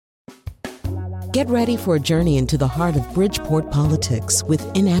Get ready for a journey into the heart of Bridgeport politics with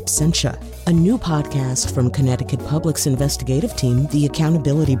In Absentia, a new podcast from Connecticut Public's investigative team, The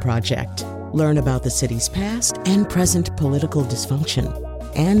Accountability Project. Learn about the city's past and present political dysfunction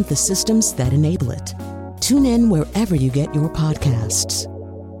and the systems that enable it. Tune in wherever you get your podcasts.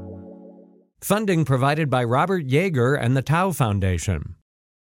 Funding provided by Robert Yeager and the Tao Foundation.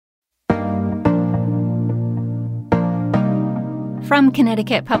 From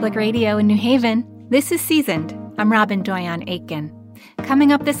Connecticut Public Radio in New Haven, this is Seasoned. I'm Robin Doyon Aitken.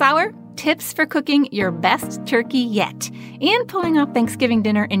 Coming up this hour, tips for cooking your best turkey yet and pulling off Thanksgiving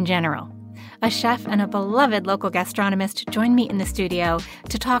dinner in general. A chef and a beloved local gastronomist join me in the studio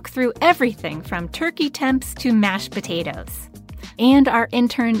to talk through everything from turkey temps to mashed potatoes. And our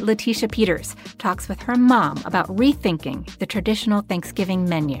intern, Letitia Peters, talks with her mom about rethinking the traditional Thanksgiving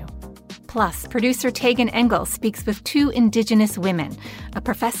menu. Plus, producer Tegan Engel speaks with two Indigenous women, a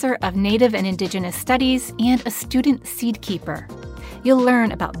professor of Native and Indigenous Studies and a student seed keeper. You'll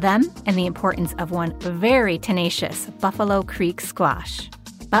learn about them and the importance of one very tenacious Buffalo Creek squash.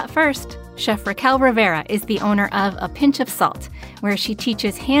 But first, Chef Raquel Rivera is the owner of A Pinch of Salt, where she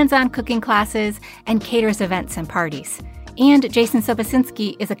teaches hands-on cooking classes and caters events and parties. And Jason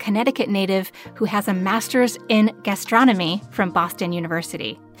Sobocinski is a Connecticut native who has a master's in gastronomy from Boston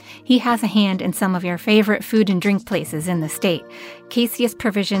University. He has a hand in some of your favorite food and drink places in the state. Casius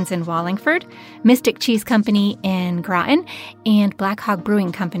Provisions in Wallingford, Mystic Cheese Company in Groton, and Black Hog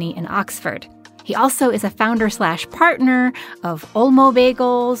Brewing Company in Oxford. He also is a founder/partner of Olmo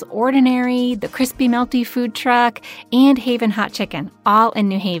Bagels, Ordinary, the Crispy Melty Food Truck, and Haven Hot Chicken, all in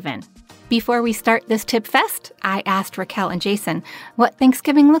New Haven. Before we start this Tip Fest, I asked Raquel and Jason what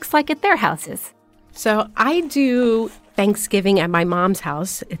Thanksgiving looks like at their houses. So I do Thanksgiving at my mom's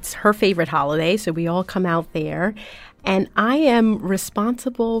house. It's her favorite holiday, so we all come out there. And I am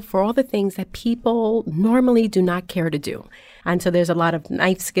responsible for all the things that people normally do not care to do. And so there's a lot of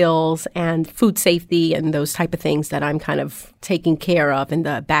knife skills and food safety and those type of things that I'm kind of taking care of in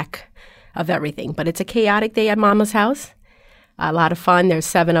the back of everything. But it's a chaotic day at Mama's house. A lot of fun. There's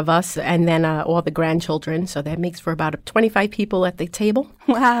 7 of us and then all the grandchildren. So that makes for about 25 people at the table.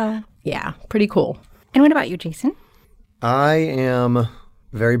 Wow. Yeah, pretty cool. And what about you, Jason? I am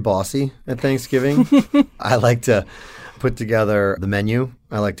very bossy at Thanksgiving. I like to put together the menu.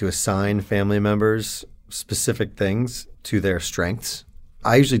 I like to assign family members specific things to their strengths.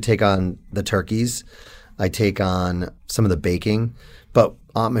 I usually take on the turkeys. I take on some of the baking. But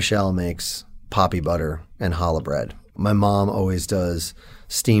Aunt Michelle makes poppy butter and challah bread. My mom always does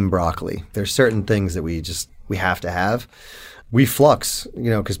steamed broccoli. There's certain things that we have to have. We flux,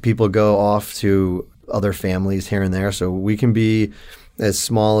 because people go off to other families here and there. So we can be as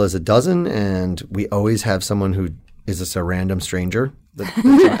small as a dozen, and we always have someone who is just a random stranger.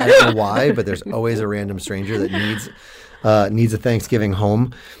 I don't know why, but there's always a random stranger that needs a Thanksgiving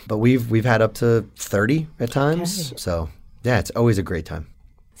home. But we've had up to 30 at times. Okay. So yeah, it's always a great time.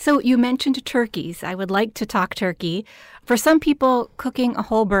 So you mentioned turkeys. I would like to talk turkey. For some people, cooking a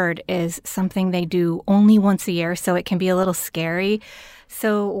whole bird is something they do only once a year, so it can be a little scary.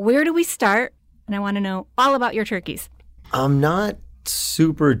 So where do we start? And I want to know all about your turkeys. I'm not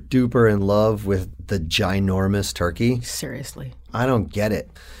super duper in love with the ginormous turkey. Seriously. I don't get it.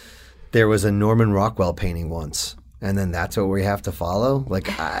 There was a Norman Rockwell painting once, and then that's what we have to follow?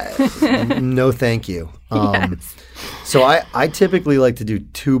 No thank you. Yes. So I typically like to do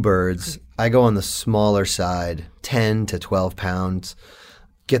 2 birds. I go on the smaller side, 10 to 12 pounds,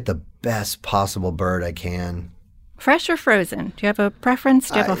 get the best possible bird I can. Fresh or frozen? Do you have a preference?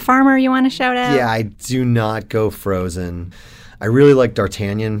 Do you have a farmer you want to shout out? Yeah, I do not go frozen. I really like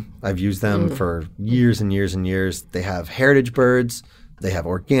D'Artagnan. I've used them for years and years and years. They have heritage birds. They have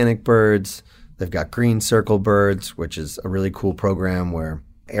organic birds. They've got green circle birds, which is a really cool program where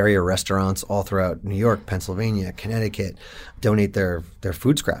area restaurants all throughout New York, Pennsylvania, Connecticut donate their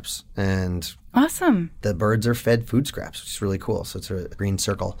food scraps. And awesome. The birds are fed food scraps, which is really cool. So it's a green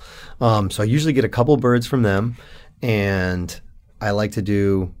circle. So I usually get a couple birds from them. And I like to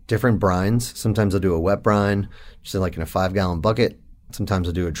do different brines. Sometimes I'll do a wet brine, just in a 5-gallon bucket. Sometimes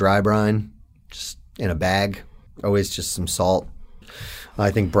I'll do a dry brine, just in a bag. Always just some salt.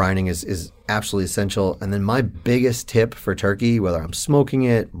 I think brining is absolutely essential. And then my biggest tip for turkey, whether I'm smoking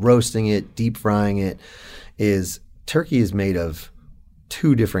it, roasting it, deep frying it, is turkey is made of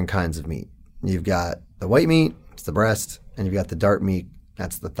 2 different kinds of meat. You've got the white meat, it's the breast, and you've got the dark meat,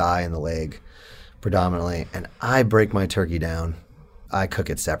 that's the thigh and the leg predominantly. And I break my turkey down. I cook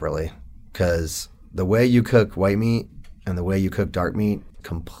it separately because the way you cook white meat and the way you cook dark meat,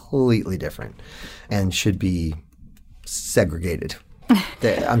 completely different and should be segregated.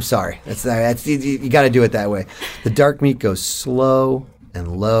 I'm sorry. That's you got to do it that way. The dark meat goes slow and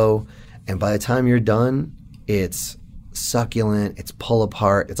low, and by the time you're done, it's succulent. It's pull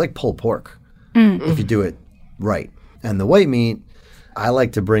apart. It's like pulled pork if you do it right. And the white meat, I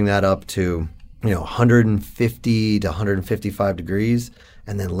like to bring that up to 150 to 155 degrees,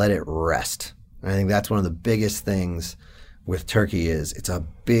 and then let it rest. And I think that's one of the biggest things with turkey is it's a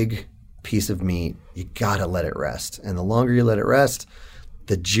big piece of meat. You got to let it rest. And the longer you let it rest,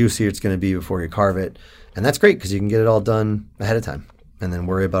 the juicier it's going to be before you carve it. And that's great because you can get it all done ahead of time and then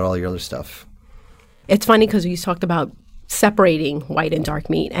worry about all your other stuff. It's funny because you talked about separating white and dark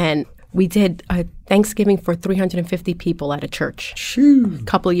meat. And we did a Thanksgiving for 350 people at a church a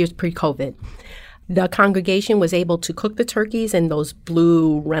couple of years pre-COVID. The congregation was able to cook the turkeys in those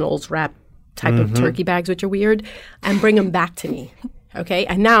blue Reynolds wrap type of turkey bags, which are weird, and bring them back to me. Okay?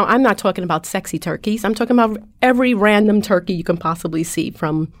 And now I'm not talking about sexy turkeys. I'm talking about every random turkey you can possibly see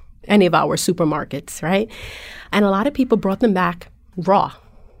from any of our supermarkets, right? And a lot of people brought them back raw.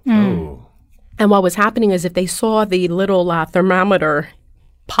 Oh. And what was happening is if they saw the little thermometer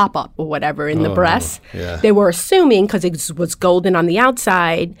pop up or whatever in the breast, they were assuming, because it was golden on the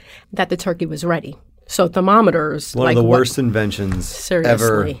outside, that the turkey was ready. So thermometers, one of the worst inventions ever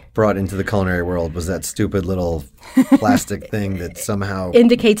Seriously. brought into the culinary world was that stupid little plastic thing that somehow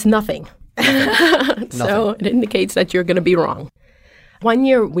indicates nothing. So it indicates that you're going to be wrong. One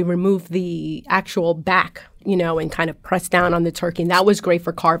year we removed the actual back, and kind of pressed down on the turkey. And that was great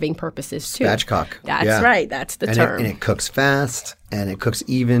for carving purposes too. spatchcock. That's right. That's the term. And it cooks fast and it cooks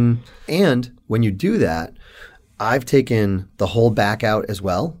even. And when you do that, I've taken the whole back out as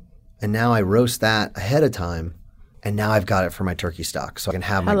well. And now I roast that ahead of time. And now I've got it for my turkey stock so I can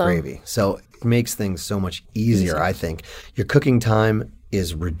have my gravy. So it makes things so much easier, I think. Your cooking time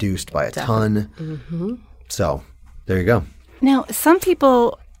is reduced by a ton. Mm-hmm. So there you go. Now, some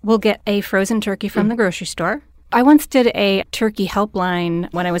people will get a frozen turkey from the grocery store. I once did a turkey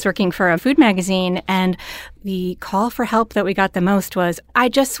helpline when I was working for a food magazine, and the call for help that we got the most was, I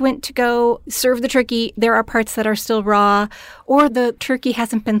just went to go serve the turkey. There are parts that are still raw, or the turkey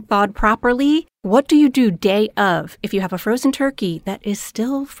hasn't been thawed properly. What do you do day of if you have a frozen turkey that is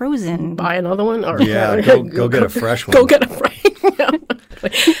still frozen? Buy another one? Or go get a fresh one. Go get a fresh one.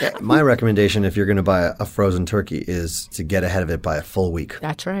 My recommendation if you're going to buy a frozen turkey is to get ahead of it by a full week.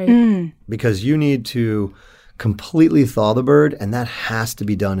 That's right. Because you need to completely thaw the bird, and that has to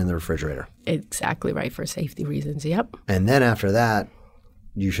be done in the refrigerator. Exactly right, for safety reasons. Yep. And then after that,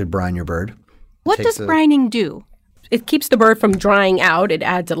 you should brine your bird. What does brining do? It keeps the bird from drying out. It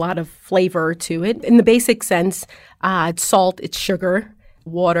adds a lot of flavor to it. In the basic sense, it's salt, it's sugar,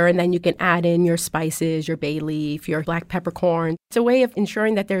 water, and then you can add in your spices, your bay leaf, your black peppercorn. It's a way of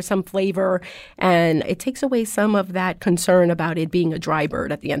ensuring that there's some flavor, and it takes away some of that concern about it being a dry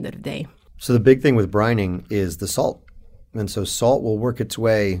bird at the end of the day. So the big thing with brining is the salt. And so salt will work its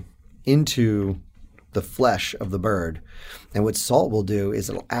way into the flesh of the bird. And what salt will do is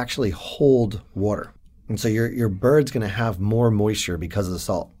it'll actually hold water. And so your bird's going to have more moisture because of the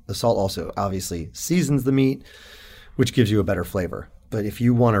salt. The salt also obviously seasons the meat, which gives you a better flavor. But if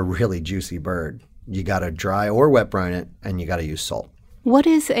you want a really juicy bird, you got to dry or wet brine it, and you got to use salt. What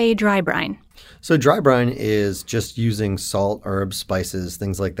is a dry brine? So dry brine is just using salt, herbs, spices,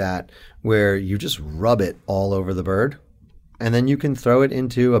 things like that, where you just rub it all over the bird, and then you can throw it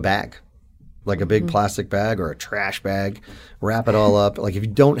into a bag, like a big plastic bag or a trash bag, wrap it all up. Like if you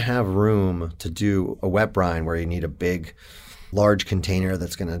don't have room to do a wet brine where you need a big, large container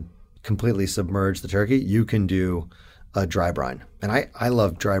that's going to completely submerge the turkey, you can do a dry brine. And I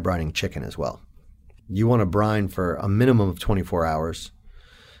love dry brining chicken as well. You want to brine for a minimum of 24 hours.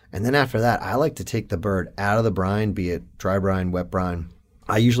 And then after that, I like to take the bird out of the brine, be it dry brine, wet brine.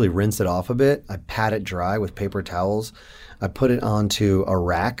 I usually rinse it off a bit. I pat it dry with paper towels. I put it onto a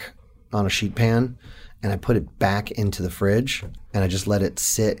rack on a sheet pan, and I put it back into the fridge, and I just let it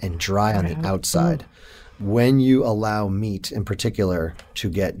sit and dry on the outside. When you allow meat in particular to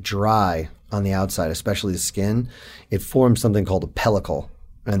get dry on the outside, especially the skin, it forms something called a pellicle,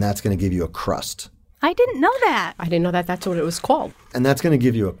 and that's going to give you a crust. I didn't know that. I didn't know that that's what it was called. And that's going to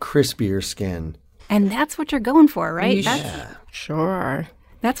give you a crispier skin. And that's what you're going for, right? Sure.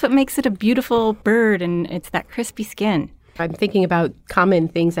 That's what makes it a beautiful bird, and it's that crispy skin. I'm thinking about common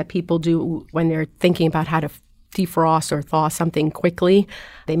things that people do when they're thinking about how to defrost or thaw something quickly.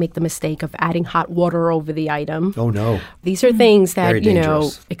 They make the mistake of adding hot water over the item. Oh, no. These are things that, Very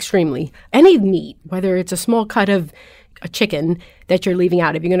dangerous. extremely. Any meat, whether it's a small cut of a chicken that you're leaving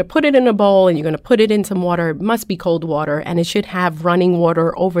out. If you're going to put it in a bowl and you're going to put it in some water, it must be cold water, and it should have running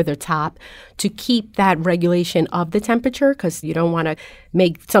water over the top to keep that regulation of the temperature, because you don't want to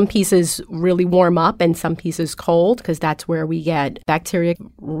make some pieces really warm up and some pieces cold, because that's where we get bacteria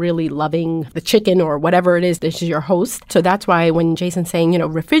really loving the chicken or whatever it is. This is your host. So that's why when Jason's saying,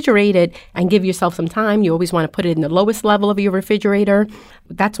 refrigerate it and give yourself some time, you always want to put it in the lowest level of your refrigerator.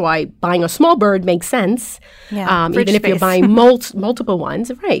 That's why buying a small bird makes sense, even if you're buying multiple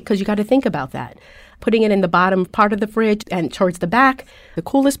ones, right? Because you got to think about that. Putting it in the bottom part of the fridge and towards the back, the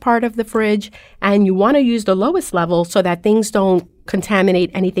coolest part of the fridge. And you want to use the lowest level so that things don't contaminate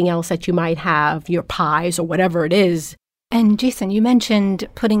anything else that you might have, your pies or whatever it is. And Jason, you mentioned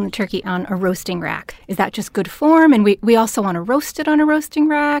putting the turkey on a roasting rack. Is that just good form? And we also want to roast it on a roasting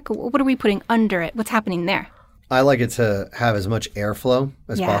rack. What are we putting under it? What's happening there? I like it to have as much airflow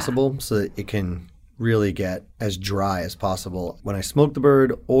as possible so that it can really get as dry as possible. When I smoke the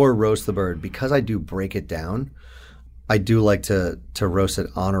bird or roast the bird, because I do break it down, I do like to roast it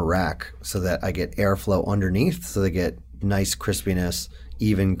on a rack so that I get airflow underneath, so they get nice crispiness,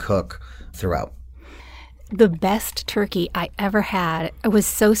 even cook throughout. The best turkey I ever had, I was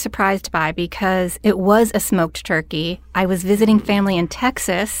so surprised by, because it was a smoked turkey. I was visiting family in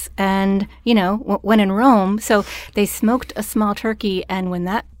Texas and, when in Rome, so they smoked a small turkey, and when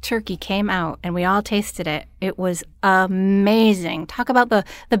that turkey came out and we all tasted it, it was amazing. Talk about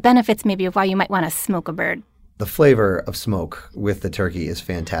the benefits maybe of why you might want to smoke a bird. The flavor of smoke with the turkey is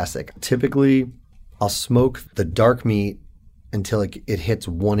fantastic. Typically, I'll smoke the dark meat until it hits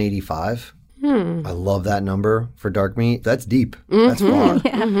 185. I love that number for dark meat. That's deep. That's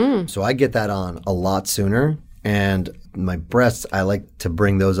far. So I get that on a lot sooner. And my breasts, I like to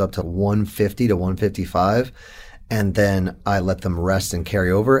bring those up to 150 to 155. And then I let them rest and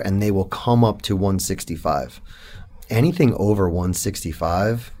carry over, and they will come up to 165. Anything over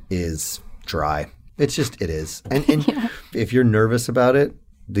 165 is dry. It is. And if you're nervous about it,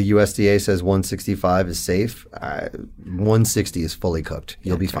 the USDA says 165 is safe. 160 is fully cooked.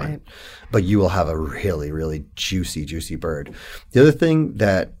 You'll be fine. Right. But you will have a really, really juicy bird. The other thing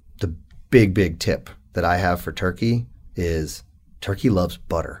the big tip that I have for turkey is turkey loves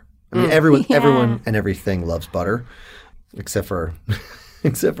butter. I mean, everyone and everything loves butter, except for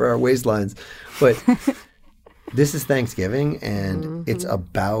our waistlines. But this is Thanksgiving, and it's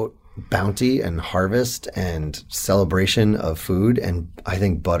about bounty and harvest and celebration of food, and I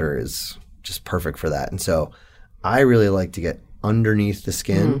think butter is just perfect for that. And so I really like to get underneath the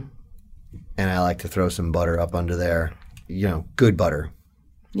skin, and I like to throw some butter up under there, good butter.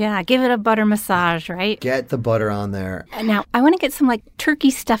 Yeah, give it a butter massage, right? Get the butter on there. Now, I want to get some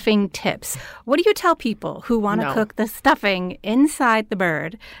turkey stuffing tips. What do you tell people who want to cook the stuffing inside the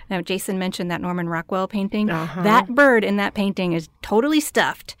bird? Now, Jason mentioned that Norman Rockwell painting. That bird in that painting is totally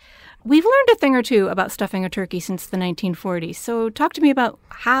stuffed. We've learned a thing or two about stuffing a turkey since the 1940s. So talk to me about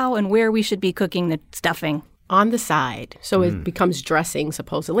how and where we should be cooking the stuffing. On the side. So it becomes dressing,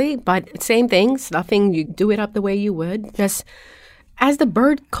 supposedly. But same thing, stuffing, you do it up the way you would. Just as the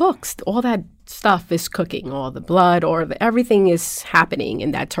bird cooks, all that stuff is cooking, all the blood everything is happening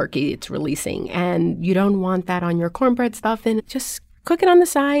in that turkey it's releasing. And you don't want that on your cornbread stuffing. Just cook it on the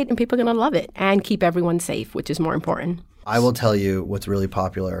side and people are going to love it and keep everyone safe, which is more important. I will tell you what's really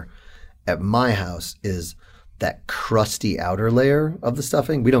popular at my house is that crusty outer layer of the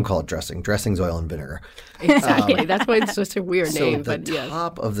stuffing. We don't call it dressing. Dressing's oil and vinegar. Exactly. That's why it's such a weird name. So the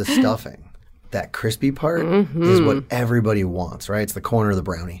top of the stuffing, that crispy part, is what everybody wants, right? It's the corner of the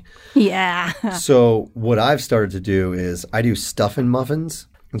brownie. Yeah. So what I've started to do is I do stuffing muffins.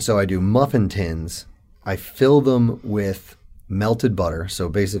 And so I do muffin tins. I fill them with melted butter. So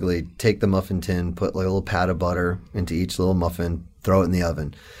basically take the muffin tin, put a little pat of butter into each little muffin, throw it in the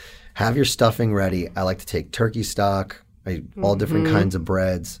oven. Have your stuffing ready. I like to take turkey stock, all different kinds of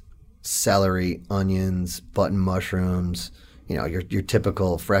breads, celery, onions, button mushrooms, your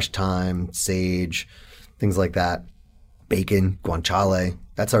typical fresh thyme, sage, things like that. Bacon, guanciale.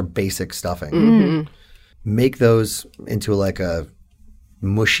 That's our basic stuffing. Make those into a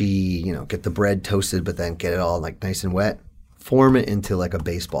mushy, get the bread toasted, but then get it all nice and wet. Form it into a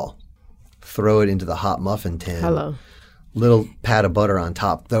baseball. Throw it into the hot muffin tin. Hello. Little pat of butter on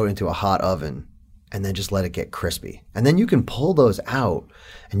top, throw it into a hot oven, and then just let it get crispy. And then you can pull those out,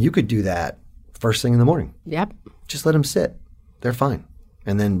 and you could do that first thing in the morning. Yep. Just let them sit. They're fine.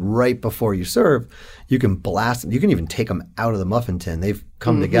 And then right before you serve, you can blast them. You can even take them out of the muffin tin. They've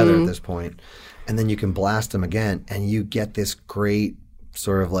come together at this point. And then you can blast them again, and you get this great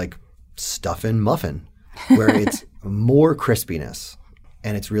sort of stuffing muffin where it's more crispiness,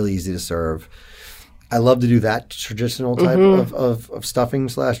 and it's really easy to serve. I love to do that traditional type of stuffing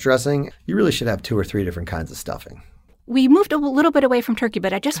 / dressing. You really should have 2 or 3 different kinds of stuffing. We moved a little bit away from turkey,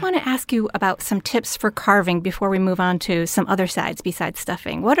 but I just want to ask you about some tips for carving before we move on to some other sides besides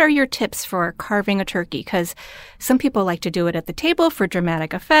stuffing. What are your tips for carving a turkey? Because some people like to do it at the table for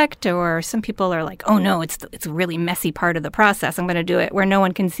dramatic effect, or some people are like, oh no, it's a really messy part of the process. I'm going to do it where no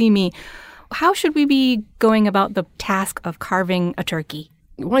one can see me. How should we be going about the task of carving a turkey?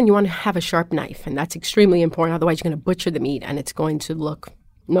 One, you want to have a sharp knife, and that's extremely important. Otherwise, you're going to butcher the meat, and it's going to look,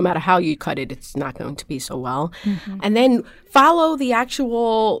 no matter how you cut it, it's not going to be so well. And then follow the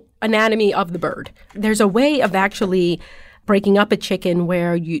actual anatomy of the bird. There's a way of actually breaking up a chicken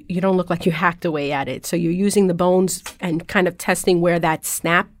where you don't look like you hacked away at it. So you're using the bones and kind of testing where that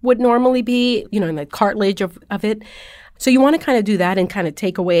snap would normally be, in the cartilage of it. So you want to kind of do that and kind of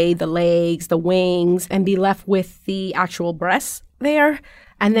take away the legs, the wings, and be left with the actual breasts there.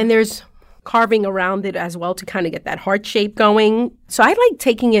 And then there's carving around it as well to kind of get that heart shape going. So I like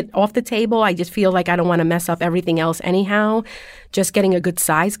taking it off the table. I just feel like I don't want to mess up everything else anyhow. Just getting a good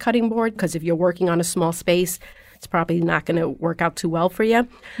size cutting board, because if you're working on a small space, it's probably not going to work out too well for you.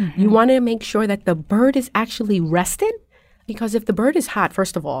 You want to make sure that the bird is actually rested. Because if the bird is hot,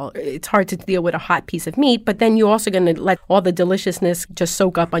 first of all, it's hard to deal with a hot piece of meat, but then you're also going to let all the deliciousness just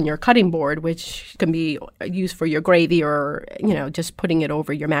soak up on your cutting board, which can be used for your gravy or, just putting it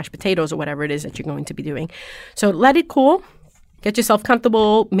over your mashed potatoes or whatever it is that you're going to be doing. So let it cool. Get yourself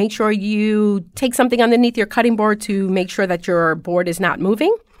comfortable. Make sure you take something underneath your cutting board to make sure that your board is not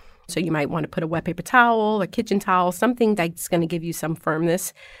moving. So you might want to put a wet paper towel, a kitchen towel, something that's going to give you some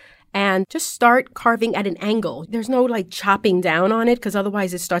firmness. And just start carving at an angle. There's no chopping down on it, because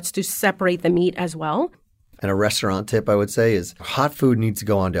otherwise it starts to separate the meat as well. And a restaurant tip I would say is hot food needs to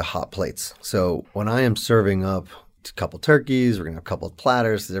go onto hot plates. So when I am serving up a couple turkeys, we're going to have a couple of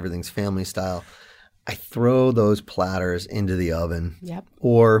platters because everything's family style, I throw those platters into the oven. Yep.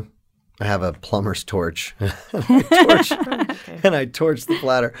 Or I have a plumber's torch. And I torch the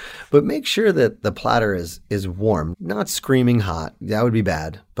platter. But make sure that the platter is warm, not screaming hot. That would be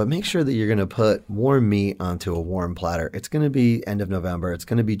bad. But make sure that you're going to put warm meat onto a warm platter. It's going to be end of November. It's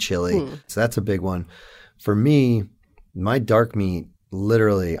going to be chilly. So that's a big one. For me, my dark meat,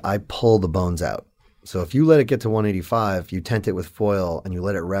 literally, I pull the bones out. So if you let it get to 185, you tent it with foil, and you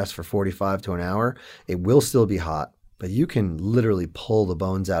let it rest for 45 to an hour, it will still be hot. But you can literally pull the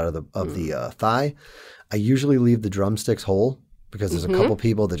bones out of the thigh. I usually leave the drumsticks whole because there's a couple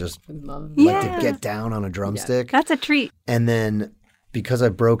people that just like to get down on a drumstick. That's a treat. And then because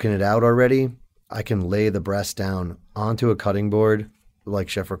I've broken it out already, I can lay the breast down onto a cutting board. Like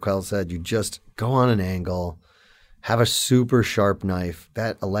Chef Raquel said, you just go on an angle, have a super sharp knife.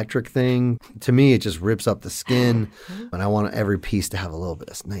 That electric thing, to me, it just rips up the skin. And I want every piece to have a little bit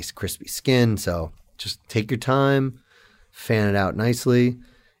of nice crispy skin. So just take your time. Fan it out nicely.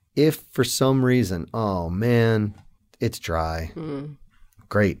 If for some reason, oh man, it's dry,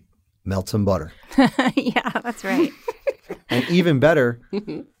 great. Melt some butter. Yeah, that's right. And even better,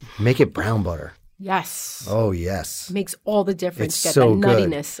 make it brown butter. Yes. Oh, yes. Makes all the difference. It's Get so that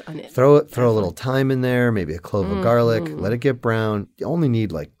nuttiness on it. Throw a little thyme in there, maybe a clove of garlic. Let it get brown. You only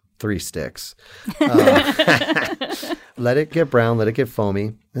need 3 sticks. Let it get brown, let it get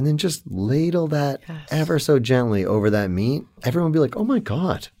foamy, and then just ladle that ever so gently over that meat. Everyone will be like, oh my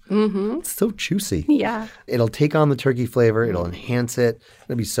God, it's so juicy. Yeah. It'll take on the turkey flavor. It'll enhance it.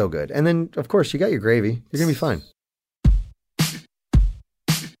 It'll be so good. And then, of course, you got your gravy. You're going to be fine.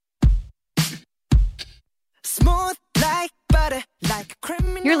 Smooth like butter, like a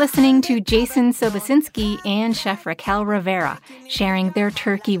criminal. You're listening to Jason Sobosinski and Chef Raquel Rivera sharing their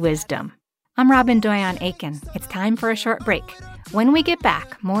turkey wisdom. I'm Robin Doyon-Aiken. It's time for a short break. When we get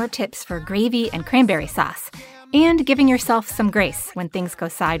back, more tips for gravy and cranberry sauce and giving yourself some grace when things go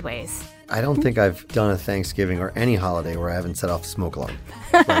sideways. I don't think I've done a Thanksgiving or any holiday where I haven't set off the smoke alarm.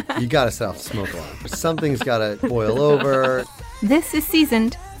 You got to set off the smoke alarm. Something's got to boil over. This is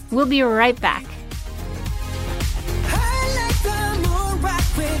Seasoned. We'll be right back.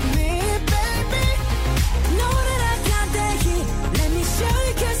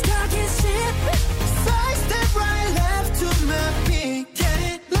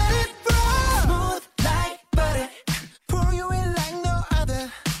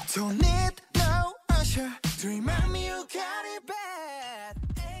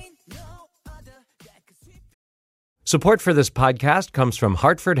 Support for this podcast comes from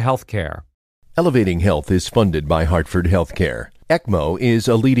Hartford Healthcare. Elevating Health is funded by Hartford Healthcare. ECMO is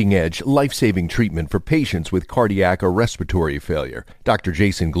a leading-edge, life-saving treatment for patients with cardiac or respiratory failure. Dr.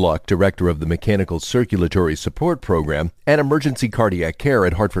 Jason Gluck, director of the Mechanical Circulatory Support Program and Emergency Cardiac Care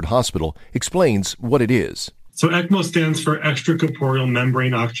at Hartford Hospital, explains what it is. So ECMO stands for extracorporeal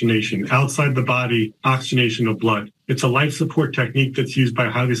membrane oxygenation, outside the body oxygenation of blood. It's a life support technique that's used by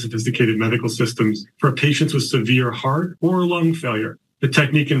highly sophisticated medical systems for patients with severe heart or lung failure. The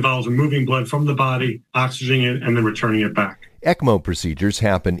technique involves removing blood from the body, oxygenating it, and then returning it back. ECMO procedures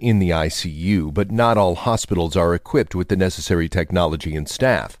happen in the ICU, but not all hospitals are equipped with the necessary technology and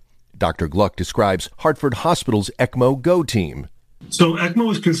staff. Dr. Gluck describes Hartford Hospital's ECMO Go team. So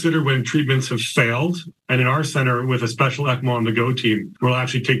ECMO is considered when treatments have failed. And in our center, with a special ECMO on the Go team, we'll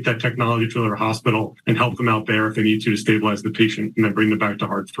actually take that technology to their hospital and help them out there if they need to stabilize the patient and then bring them back to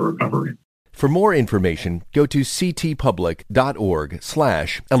Hartford for recovery. For more information, go to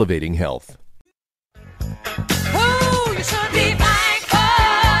ctpublic.org/elevatinghealth. Oh, you should be thankful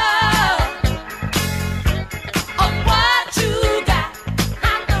of what you got.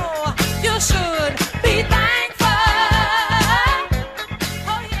 I know you should be thankful.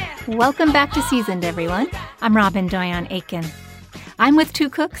 Oh, yeah. Welcome back to Seasoned, everyone. I'm Robin Doyon-Aiken. I'm with two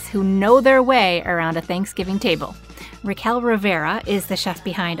cooks who know their way around a Thanksgiving table. Raquel Rivera is the chef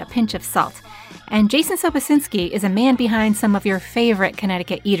behind A Pinch of Salt, and Jason Sobocinski is a man behind some of your favorite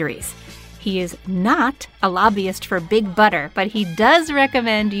Connecticut eateries. He is not a lobbyist for Big Butter, but he does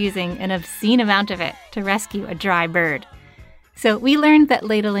recommend using an obscene amount of it to rescue a dry bird. So we learned that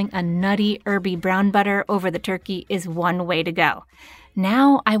ladling a nutty, herby brown butter over the turkey is one way to go.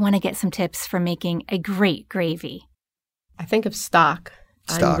 Now I want to get some tips for making a great gravy. I think of stock.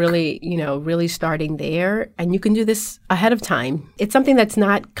 I'm really starting there. And you can do this ahead of time. It's something that's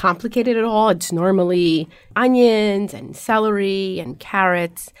not complicated at all. It's normally onions and celery and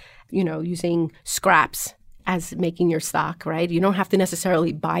carrots, using scraps as making your stock, right? You don't have to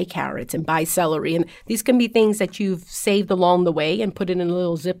necessarily buy carrots and buy celery. And these can be things that you've saved along the way and put it in a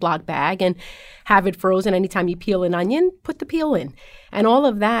little Ziploc bag and have it frozen. Anytime you peel an onion, put the peel in. And all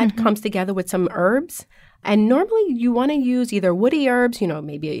of that comes together with some herbs. And normally you want to use either woody herbs,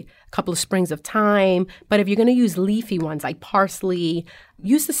 maybe a couple of sprigs of thyme. But if you're going to use leafy ones like parsley,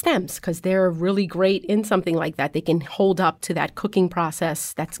 use the stems because they're really great in something like that. They can hold up to that cooking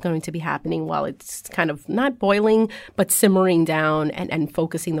process that's going to be happening while it's kind of not boiling, but simmering down and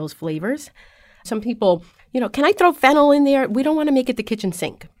focusing those flavors. Some people, can I throw fennel in there? We don't want to make it the kitchen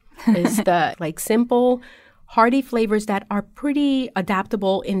sink. It's the simple hearty flavors that are pretty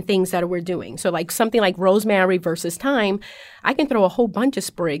adaptable in things that we're doing. So something like rosemary versus thyme, I can throw a whole bunch of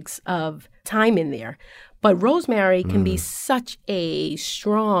sprigs of thyme in there. But rosemary can be such a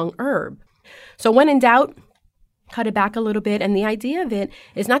strong herb. So when in doubt, cut it back a little bit. And the idea of it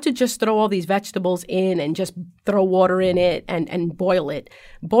is not to just throw all these vegetables in and just throw water in it and boil it.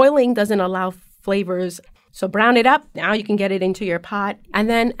 Boiling doesn't allow flavors. So brown it up. Now you can get it into your pot and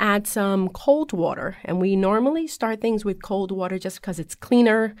then add some cold water. And we normally start things with cold water just because it's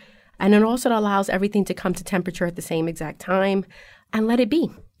cleaner. And it also allows everything to come to temperature at the same exact time and let it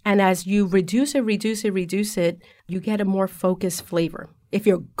be. And as you reduce it, you get a more focused flavor. If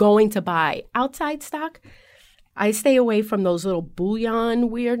you're going to buy outside stock, I stay away from those little bouillon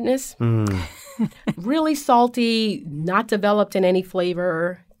weirdness. Really salty, not developed in any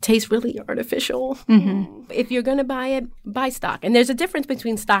flavor. Tastes really artificial. If you're going to buy it, buy stock. And there's a difference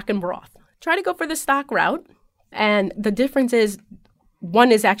between stock and broth. Try to go for the stock route. And the difference is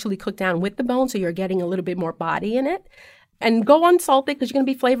one is actually cooked down with the bone, so you're getting a little bit more body in it. And go unsalted because you're going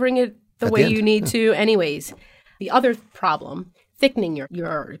to be flavoring it the way you need to anyways. The other problem, thickening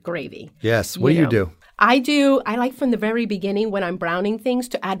your gravy. Yes. What do? I like from the very beginning when I'm browning things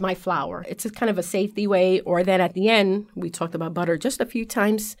to add my flour. It's kind of a safety way. Or then at the end, we talked about butter just a few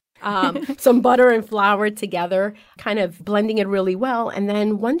times, some butter and flour together, kind of blending it really well. And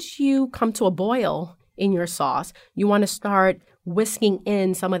then once you come to a boil in your sauce, you want to start whisking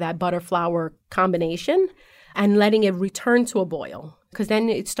in some of that butter-flour combination and letting it return to a boil because then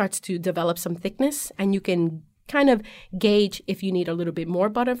it starts to develop some thickness and you can kind of gauge if you need a little bit more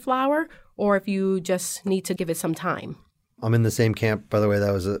butter flour or if you just need to give it some time. I'm in the same camp. By the way,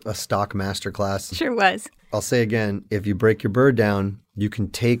 that was a stock masterclass. Sure was. I'll say again, if you break your bird down, you can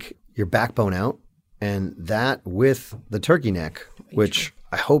take your backbone out and that with the turkey neck, which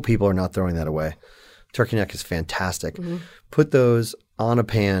I hope people are not throwing that away. Turkey neck is fantastic. Put those on a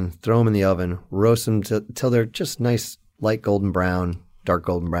pan, throw them in the oven, roast them till they're just nice, light golden brown, dark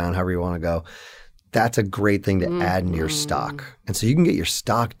golden brown, however you want to go. That's a great thing to add into your stock. And so you can get your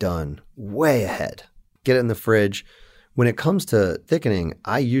stock done way ahead. Get it in the fridge, When it comes to thickening,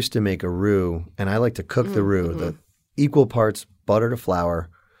 I used to make a roux, and I like to cook the roux, the equal parts butter to flour.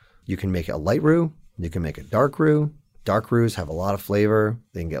 You can make a light roux. You can make a dark roux. Dark roux have a lot of flavor.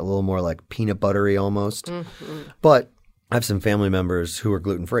 They can get a little more like peanut buttery almost. But I have some family members who are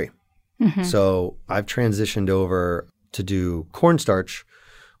gluten-free. So I've transitioned over to do cornstarch,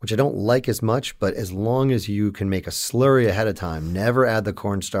 which I don't like as much, but as long as you can make a slurry ahead of time, never add the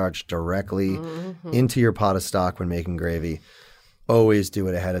cornstarch directly into your pot of stock when making gravy. Always do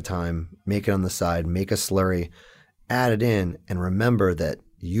it ahead of time. Make it on the side. Make a slurry. Add it in, and remember that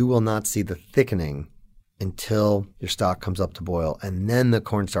you will not see the thickening until your stock comes up to boil, and then the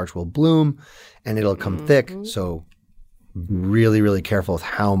cornstarch will bloom and it'll come thick. So really, really careful with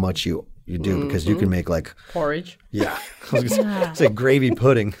how much you do, because you can make like porridge. Yeah. It's like gravy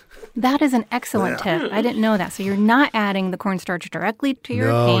pudding. That is an excellent tip. I didn't know that. So you're not adding the cornstarch directly to your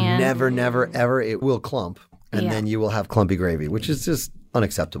pan. No, never, ever. It will clump, and then you will have clumpy gravy, which is just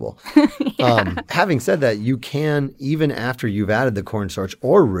unacceptable. Having said that, you can, even after you've added the cornstarch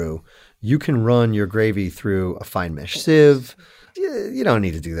or roux, you can run your gravy through a fine mesh sieve. You don't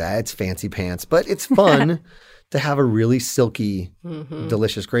need to do that. It's fancy pants, but it's fun to have a really silky,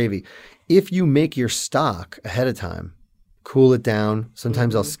 delicious gravy. If you make your stock ahead of time, cool it down.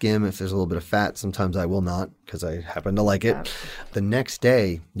 Sometimes I'll skim if there's a little bit of fat. Sometimes I will not because I happen to like it. The next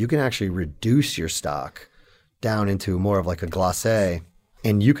day, you can actually reduce your stock down into more of like a glacé,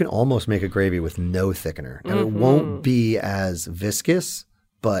 and you can almost make a gravy with no thickener. Now, it won't be as viscous,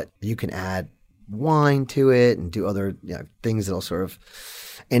 but you can add wine to it and do other things that'll sort of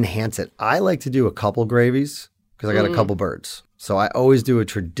enhance it. I like to do a couple gravies because I got a couple birds. So I always do a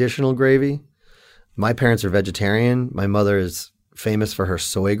traditional gravy. My parents are vegetarian. My mother is famous for her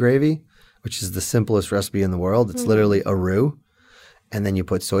soy gravy, which is the simplest recipe in the world. It's literally a roux, and then you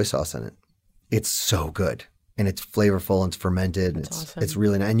put soy sauce in it. It's so good, and it's flavorful, and it's fermented. It's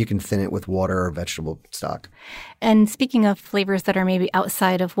really nice, and you can thin it with water or vegetable stock. And speaking of flavors that are maybe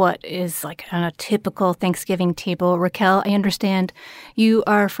outside of what is like on a typical Thanksgiving table, Raquel, I understand you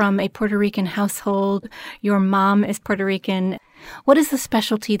are from a Puerto Rican household. Your mom is Puerto Rican. What is the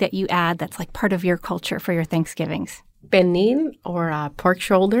specialty that you add that's like part of your culture for your Thanksgivings? Pernil, or pork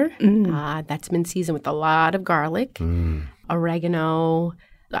shoulder. That's been seasoned with a lot of garlic, oregano,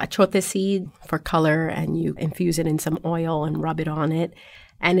 achote seed for color, and you infuse it in some oil and rub it on it.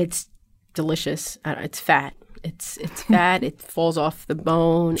 And it's delicious. It's fat. It's fat. It falls off the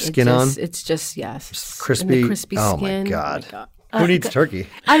bone. Skin on? It's just, yes. Crispy. And the crispy Oh, skin. my God. Who needs turkey?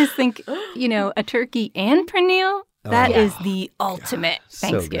 I just think, a turkey and pernil, that is the ultimate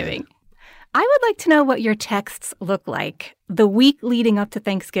Thanksgiving. I would like to know what your texts look like the week leading up to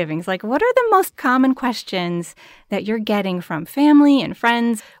Thanksgiving. It's like, what are the most common questions that you're getting from family and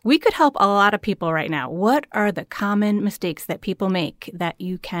friends? We could help a lot of people right now. What are the common mistakes that people make that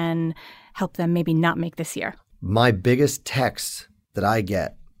you can help them maybe not make this year? My biggest text that I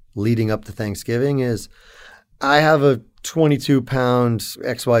get leading up to Thanksgiving is, I have a 22-pound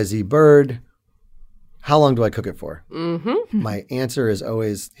XYZ bird. How long do I cook it for? My answer is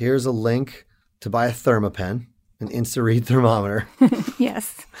always, here's a link to buy a Thermapen, an InstaRead thermometer.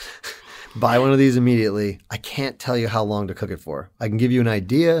 Yes. Buy one of these immediately. I can't tell you how long to cook it for. I can give you an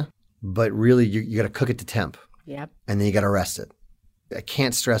idea, but really you got to cook it to temp. Yep. And then you got to rest it. I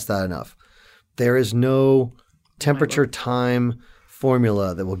can't stress that enough. There is no temperature time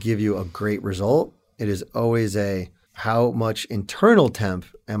formula that will give you a great result. It is always how much internal temp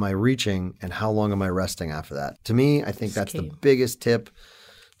am I reaching and how long am I resting after that? To me, I think that's the biggest tip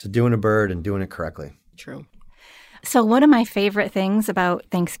to doing a bird and doing it correctly. True. So one of my favorite things about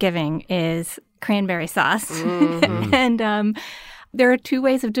Thanksgiving is cranberry sauce. And there are two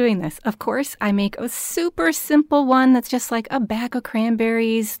ways of doing this. Of course, I make a super simple one that's just like a bag of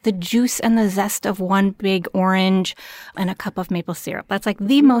cranberries, the juice and the zest of one big orange, and a cup of maple syrup. That's like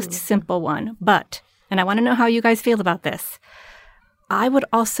the most simple one. But, and I want to know how you guys feel about this, I would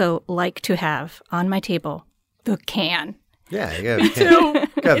also like to have on my table the can. Yeah, you got the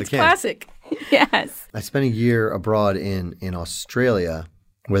can. It's classic. Yes. I spent a year abroad in Australia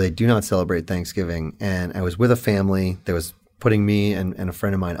where they do not celebrate Thanksgiving. And I was with a family that was putting me and a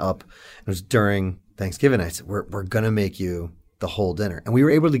friend of mine up. It was during Thanksgiving. I said, we're going to make you the whole dinner. And we were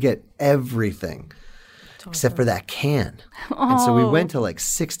able to get everything except for that can. And so we went to like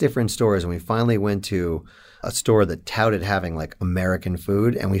 6 different stores, and we finally went to a store that touted having like American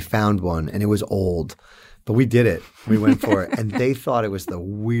food, and we found one, and it was old. But we did it. We went for it. And they thought it was the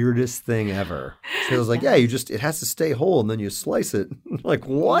weirdest thing ever. So it was like, it has to stay whole, and then you slice it. Like,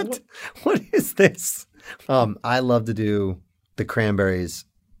 what? What is this? I love to do the cranberries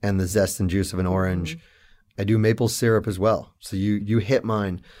and the zest and juice of an orange I do maple syrup as well. So you hit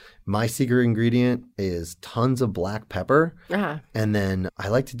mine. My secret ingredient is tons of black pepper. And then I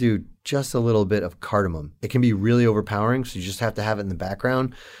like to do just a little bit of cardamom. It can be really overpowering, so you just have to have it in the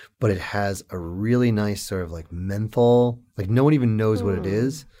background. But it has a really nice sort of like menthol. Like no one even knows what it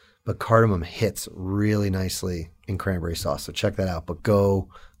is, but cardamom hits really nicely in cranberry sauce. So check that out, but go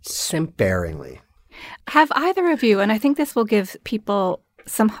sparingly. Have either of you, and I think this will give people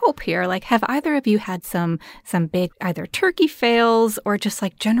some hope here, like have either of you had some big either turkey fails or just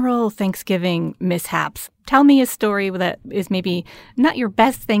like general Thanksgiving mishaps? Tell me a story that is maybe not your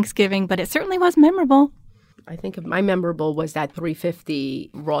best Thanksgiving, but it certainly was memorable. I think my memorable was that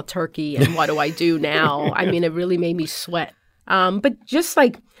 350 raw turkey and what do I do now? I mean, it really made me sweat. But just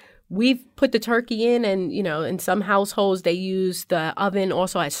like we've put the turkey in and, you know, in some households, they use the oven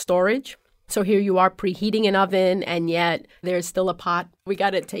also as storage. So here you are preheating an oven and yet there's still a pot. We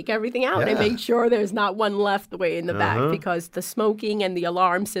got to take everything out and make sure there's not one left way in the back because the smoking and the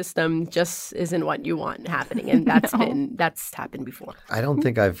alarm system just isn't what you want happening. And that's happened before. I don't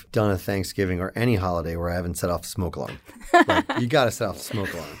think I've done a Thanksgiving or any holiday where I haven't set off the smoke alarm. Like, you got to set off the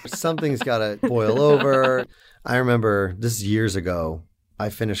smoke alarm. Something's got to boil over. I remember this is years ago. I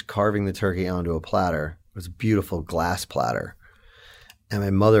finished carving the turkey onto a platter. It was a beautiful glass platter. And my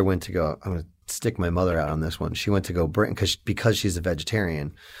mother went to go, I'm going to stick my mother out on this one. She went to go bring, because she's a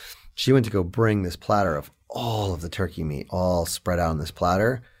vegetarian, she went to go bring this platter of all of the turkey meat all spread out on this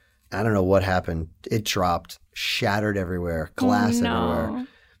platter. I don't know what happened. It dropped, shattered everywhere, glass everywhere.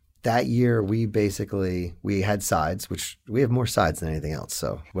 That year, we had sides, which we have more sides than anything else,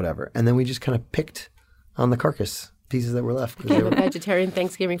 so whatever. And then we just kind of picked on the carcass pieces that were left. They were vegetarian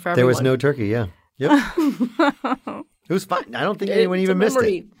Thanksgiving for everyone. There was no turkey, yeah. Yep. It was fine. I don't think anyone even missed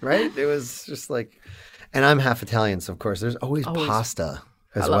it, right? It was just like, and I'm half Italian, so of course there's always pasta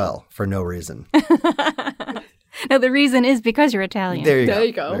as well for no reason. No, the reason is because you're Italian. There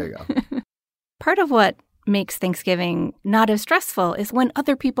you go. Part of what makes Thanksgiving not as stressful is when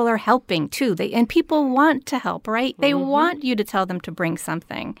other people are helping too. And people want to help, right? They want you to tell them to bring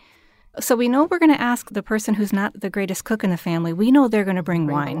something. So we know we're going to ask the person who's not the greatest cook in the family. We know they're going to bring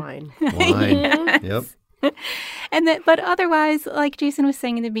wine. Wine. Yes. Yep. But otherwise, like Jason was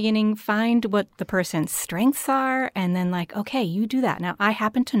saying in the beginning, find what the person's strengths are and then like, okay, you do that. Now, I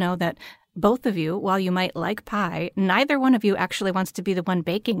happen to know that both of you, while you might like pie, neither one of you actually wants to be the one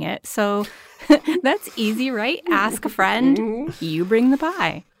baking it. So that's easy, right? Ask a friend, you bring the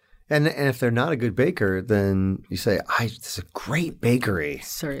pie. And if they're not a good baker, then you say, this is a great bakery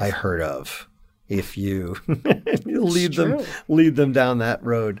I heard of. If you lead them down that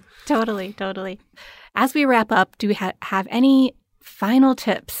road. Totally. As we wrap up, do we have any final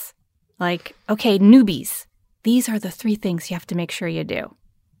tips? Like, okay, newbies, these are the 3 things you have to make sure you do.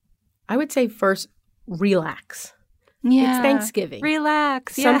 I would say first, relax. Yeah. It's Thanksgiving.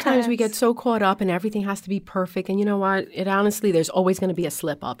 Relax. Sometimes we get so caught up and everything has to be perfect. And you know what? Honestly, there's always going to be a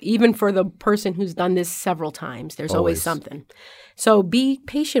slip up. Even for the person who's done this several times, there's always something. So be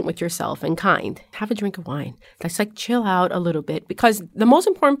patient with yourself and kind. Have a drink of wine. Just like chill out a little bit. Because the most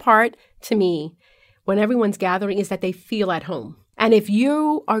important part to me when everyone's gathering is that they feel at home. And if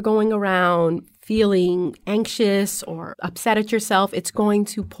you are going around feeling anxious or upset at yourself, it's going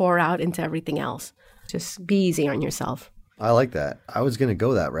to pour out into everything else. Just be easy on yourself. I like that. I was going to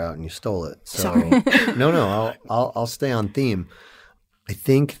go that route and you stole it. So Sorry. No, I'll stay on theme. I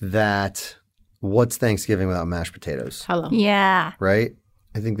think that what's Thanksgiving without mashed potatoes? Hello. Yeah. Right?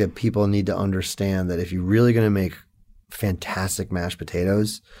 I think that people need to understand that if you're really going to make fantastic mashed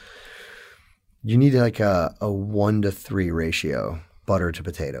potatoes, you need like a 1-to-3 ratio, butter to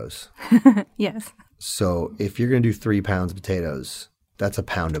potatoes. Yes. So if you're going to do 3 pounds of potatoes, that's a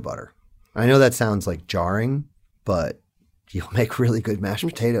pound of butter. I know that sounds like jarring, but you'll make really good mashed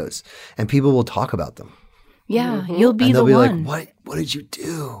potatoes, and people will talk about them. Yeah, you'll be and the they'll one. be like, what did you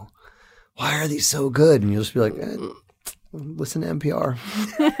do? Why are these so good? And you'll just be like, listen to NPR.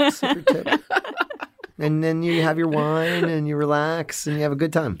 Super tip. And then you have your wine and you relax and you have a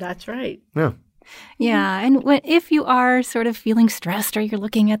good time. That's right. Yeah. Yeah, and if you are sort of feeling stressed or you're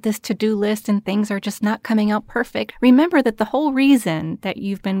looking at this to-do list and things are just not coming out perfect, remember that the whole reason that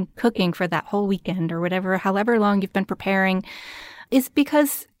you've been cooking for that whole weekend or whatever, however long you've been preparing, is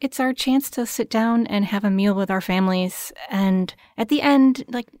because it's our chance to sit down and have a meal with our families. And at the end,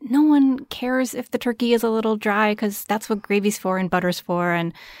 like, no one cares if the turkey is a little dry because that's what gravy's for and butter's for.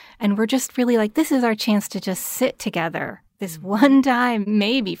 And we're just really like, this is our chance to just sit together. This one time,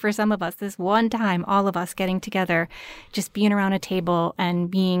 maybe for some of us, this one time, all of us getting together, just being around a table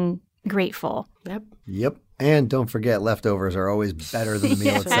and being grateful. Yep. Yep. And don't forget, leftovers are always better than the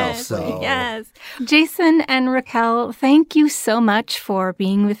meal itself. So Yes. Jason and Raquel, thank you so much for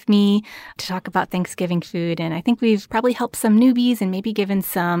being with me to talk about Thanksgiving food. And I think we've probably helped some newbies and maybe given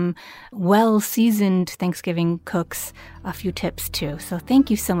some well-seasoned Thanksgiving cooks a few tips too. So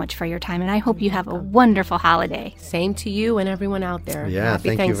thank you so much for your time. And I hope you have a wonderful holiday. Same to you and everyone out there. yeah,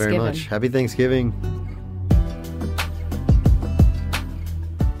 Happy thank you very much. Happy Thanksgiving.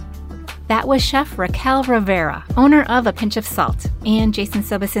 That was Chef Raquel Rivera, owner of A Pinch of Salt, and Jason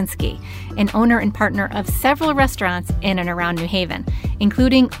Sobocinski, an owner and partner of several restaurants in and around New Haven,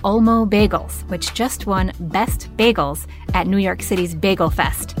 including Olmo Bagels, which just won Best Bagels at New York City's Bagel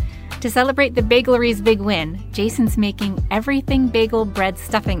Fest. To celebrate the Bagelery's big win, Jason's making everything bagel bread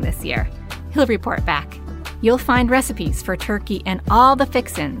stuffing this year. He'll report back. You'll find recipes for turkey and all the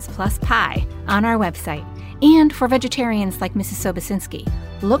fixins plus pie on our website. And for vegetarians like Mrs. Sobocinski,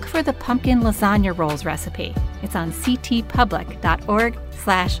 look for the pumpkin lasagna rolls recipe. It's on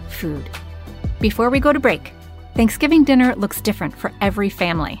ctpublic.org/food. Before we go to break, Thanksgiving dinner looks different for every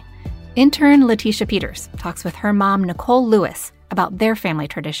family. Intern Letitia Peters talks with her mom, Nicole Lewis, about their family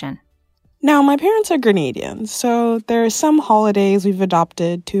tradition. Now, my parents are Grenadians, so there are some holidays we've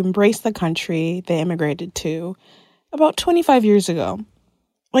adopted to embrace the country they immigrated to about 25 years ago.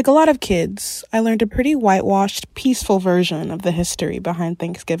 Like a lot of kids, I learned a pretty whitewashed, peaceful version of the history behind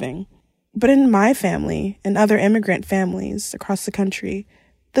Thanksgiving. But in my family and other immigrant families across the country,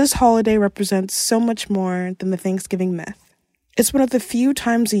 this holiday represents so much more than the Thanksgiving myth. It's one of the few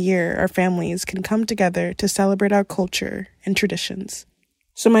times a year our families can come together to celebrate our culture and traditions.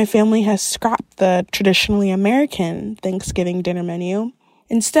 So my family has scrapped the traditionally American Thanksgiving dinner menu.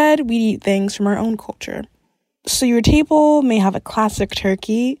 Instead, we eat things from our own culture. So your table may have a classic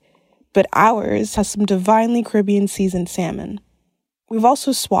turkey, but ours has some divinely Caribbean seasoned salmon. We've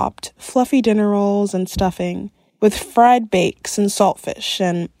also swapped fluffy dinner rolls and stuffing with fried bakes and saltfish,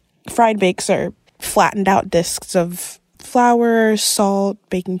 and fried bakes are flattened out discs of flour, salt,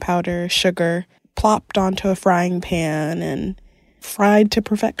 baking powder, sugar, plopped onto a frying pan and fried to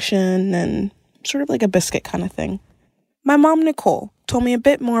perfection, and sort of like a biscuit kind of thing. My mom, Nicole, told me a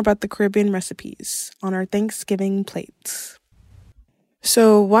bit more about the Caribbean recipes on our Thanksgiving plates.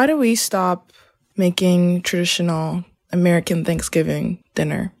 So why do we stop making traditional American Thanksgiving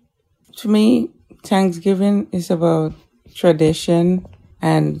dinner? To me, Thanksgiving is about tradition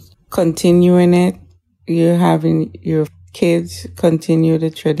and continuing it. You're having your kids continue the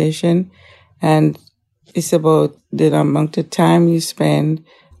tradition, and it's about the amount of time you spend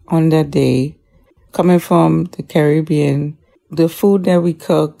on that day. Coming from the Caribbean, the food that we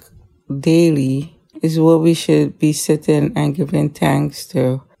cook daily is what we should be sitting and giving thanks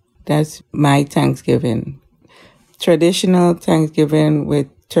to. That's my Thanksgiving. Traditional Thanksgiving with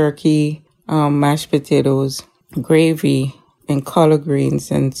turkey, mashed potatoes, gravy, and collard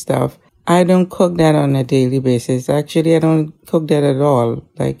greens and stuff. I don't cook that on a daily basis. Actually, I don't cook that at all.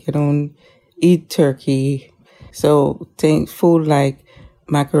 Like, I don't eat turkey. So food like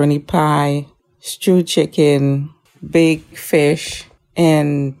macaroni pie, stewed chicken, baked fish,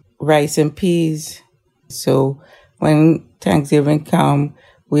 and rice and peas. So when Thanksgiving comes,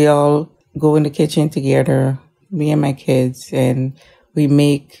 we all go in the kitchen together, me and my kids, and we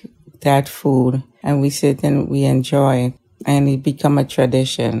make that food, and we sit and we enjoy it, and it become a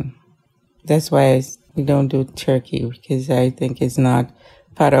tradition. That's why we don't do turkey, because I think it's not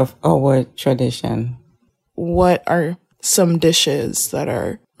part of our tradition. What are some dishes that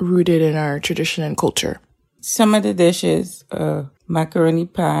are rooted in our tradition and culture? Some of the dishes are macaroni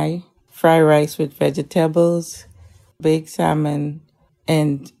pie, fried rice with vegetables, baked salmon,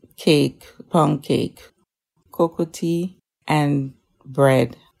 and cake, pound cake, cocoa tea, and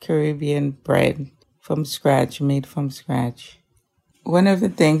bread, Caribbean bread made from scratch. One of the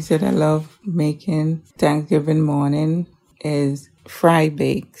things that I love making Thanksgiving morning is fried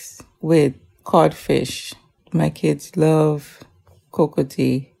bakes with codfish. My kids love cocoa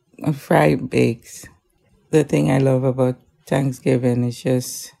tea and fried bakes. The thing I love about Thanksgiving is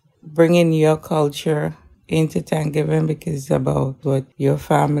just bringing your culture into Thanksgiving, because it's about what your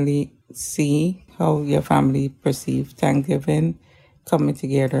family see, how your family perceive Thanksgiving, coming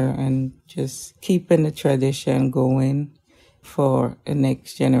together and just keeping the tradition going for the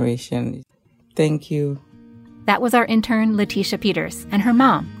next generation. Thank you. That was our intern, Letitia Peters, and her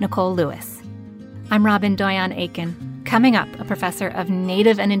mom, Nicole Lewis. I'm Robin Doyon Aiken. Coming up, a professor of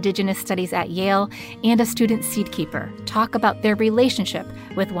Native and Indigenous Studies at Yale and a student seed keeper talk about their relationship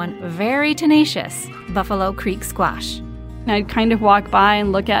with one very tenacious Buffalo Creek squash. I'd kind of walk by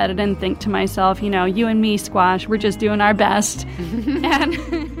and look at it and think to myself, you and me, squash, we're just doing our best. And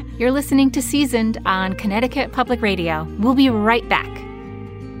You're listening to Seasoned on Connecticut Public Radio. We'll be right back.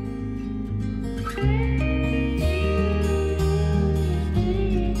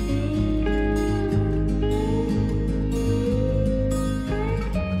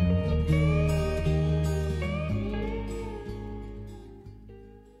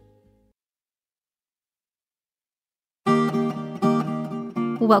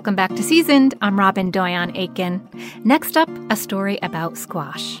 Welcome back to Seasoned. I'm Robin Doyon Aiken. Next up, a story about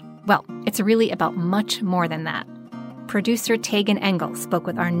squash. Well, it's really about much more than that. Producer Tegan Engel spoke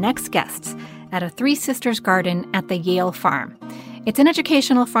with our next guests at a Three Sisters garden at the Yale Farm. It's an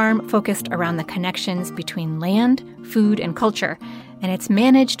educational farm focused around the connections between land, food, and culture, and it's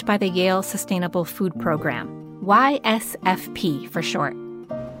managed by the Yale Sustainable Food Program, YSFP for short.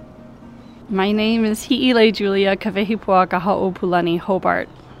 My name is Hi'ile Julia Kavehipuaka Ha'opulani Hobart.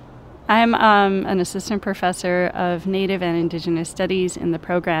 I'm an assistant professor of Native and Indigenous Studies in the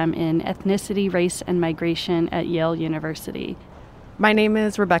program in Ethnicity, Race, and Migration at Yale University. My name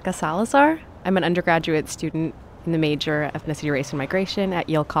is Rebecca Salazar. I'm an undergraduate student in the major Ethnicity, Race, and Migration at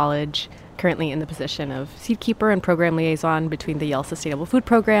Yale College, currently in the position of seed keeper and program liaison between the Yale Sustainable Food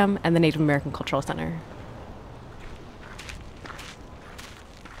Program and the Native American Cultural Center.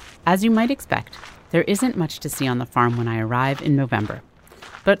 As you might expect, there isn't much to see on the farm when I arrive in November.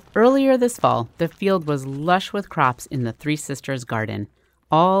 But earlier this fall, the field was lush with crops in the Three Sisters garden,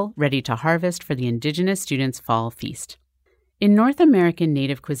 all ready to harvest for the Indigenous students' fall feast. In North American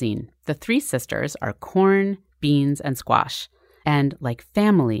Native cuisine, the Three Sisters are corn, beans, and squash, and like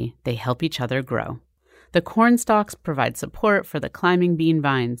family, they help each other grow. The corn stalks provide support for the climbing bean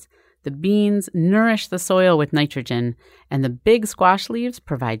vines, the beans nourish the soil with nitrogen, and the big squash leaves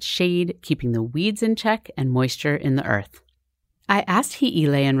provide shade, keeping the weeds in check and moisture in the earth. I asked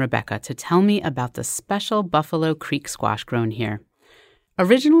Hi'ile and Rebecca to tell me about the special Buffalo Creek squash grown here.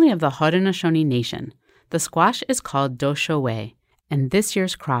 Originally of the Haudenosaunee Nation, the squash is called doshowe, and this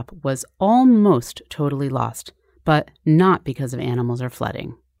year's crop was almost totally lost, but not because of animals or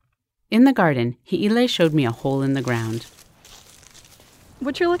flooding. In the garden, Hi'ile showed me a hole in the ground.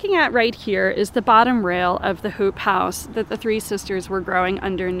 What you're looking at right here is the bottom rail of the hoop house that the Three Sisters were growing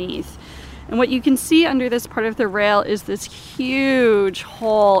underneath. And what you can see under this part of the rail is this huge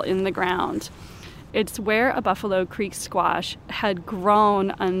hole in the ground. It's where a Buffalo Creek squash had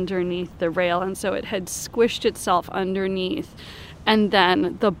grown underneath the rail, and so it had squished itself underneath. And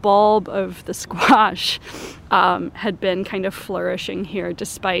then the bulb of the squash had been kind of flourishing here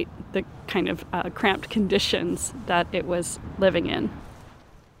despite the kind of cramped conditions that it was living in.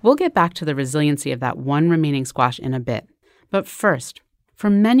 We'll get back to the resiliency of that one remaining squash in a bit. But first, for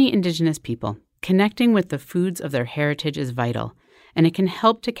many Indigenous people, connecting with the foods of their heritage is vital, and it can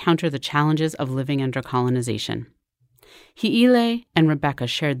help to counter the challenges of living under colonization. Hi'ile and Rebecca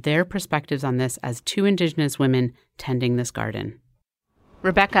shared their perspectives on this as two Indigenous women tending this garden.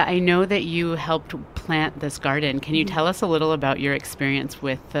 Rebecca, I know that you helped plant this garden. Can you tell us a little about your experience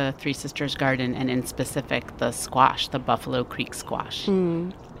with the Three Sisters garden and in specific the squash, the Buffalo Creek squash?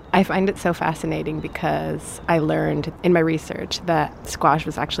 I find it so fascinating because I learned in my research that squash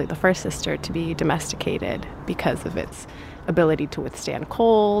was actually the first sister to be domesticated because of its ability to withstand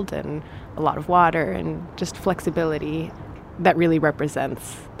cold and a lot of water and just flexibility. That really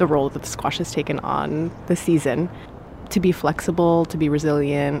represents the role that the squash has taken on the season. To be flexible, to be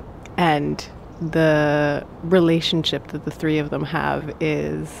resilient, and the relationship that the three of them have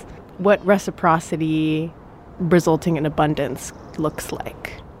is what reciprocity resulting in abundance looks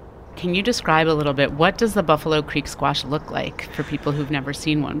like. Can you describe a little bit, what does the Buffalo Creek squash look like for people who've never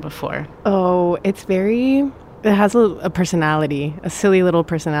seen one before? Oh, it has a personality, a silly little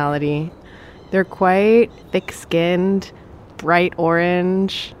personality. They're quite thick-skinned, bright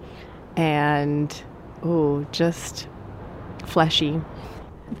orange, and, just fleshy.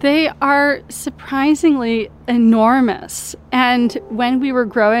 They are surprisingly enormous. And when we were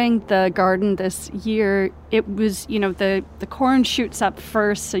growing the garden this year, it was, the corn shoots up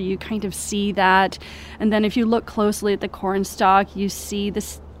first, so you kind of see that. And then if you look closely at the corn stalk, you see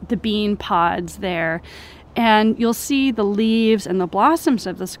the bean pods there. And you'll see the leaves and the blossoms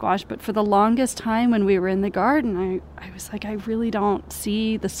of the squash. But for the longest time when we were in the garden, I was like, I really don't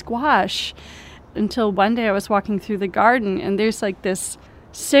see the squash. Until one day I was walking through the garden, and there's like this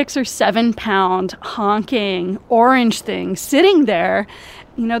 6 or 7 pound honking orange thing sitting there.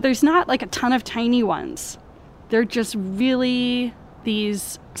 There's not like a ton of tiny ones. They're just really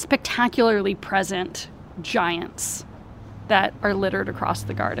these spectacularly present giants that are littered across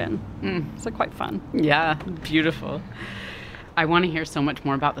the garden. So quite fun. Yeah, beautiful. I want to hear so much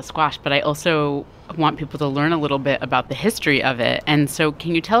more about the squash, but I also want people to learn a little bit about the history of it. And so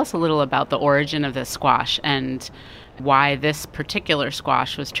can you tell us a little about the origin of this squash and why this particular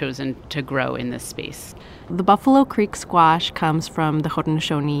squash was chosen to grow in this space? The Buffalo Creek squash comes from the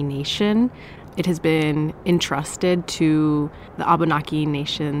Haudenosaunee Nation. It has been entrusted to the Abenaki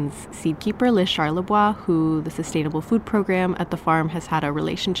Nation's seedkeeper, Liz Charlebois, who the Sustainable Food Program at the farm has had a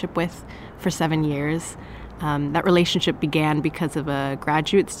relationship with for 7 years. That relationship began because of a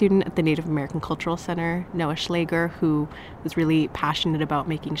graduate student at the Native American Cultural Center, Noah Schlager, who was really passionate about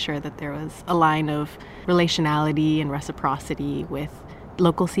making sure that there was a line of relationality and reciprocity with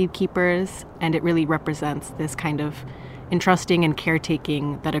local seed keepers, and it really represents this kind of entrusting and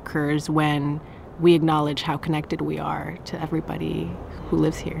caretaking that occurs when we acknowledge how connected we are to everybody who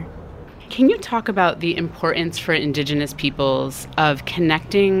lives here. Can you talk about the importance for Indigenous peoples of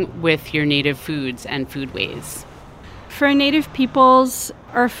connecting with your native foods and foodways? For Native peoples,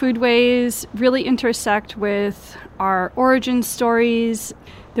 our foodways really intersect with our origin stories,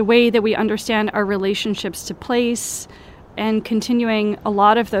 the way that we understand our relationships to place, and continuing a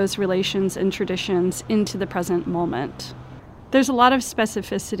lot of those relations and traditions into the present moment. There's a lot of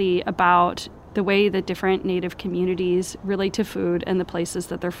specificity about the way that different Native communities relate to food and the places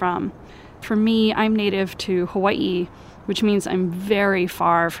that they're from. For me, I'm native to Hawaii, which means I'm very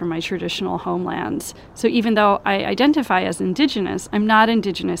far from my traditional homelands. So even though I identify as Indigenous, I'm not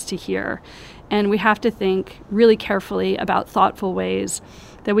Indigenous to here. And we have to think really carefully about thoughtful ways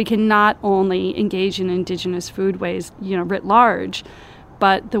that we can not only engage in Indigenous foodways, writ large,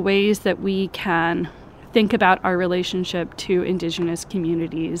 but the ways that we can think about our relationship to Indigenous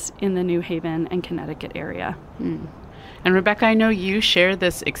communities in the New Haven and Connecticut area. And Rebecca, I know you share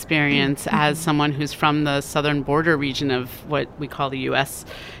this experience as someone who's from the southern border region of what we call the U.S.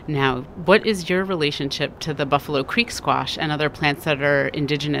 now. What is your relationship to the Buffalo Creek squash and other plants that are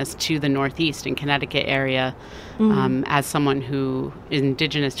indigenous to the Northeast and Connecticut area as someone who is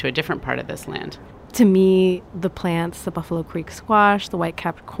indigenous to a different part of this land? To me, the plants, the Buffalo Creek squash, the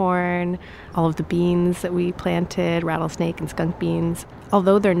white-capped corn, all of the beans that we planted, rattlesnake and skunk beans,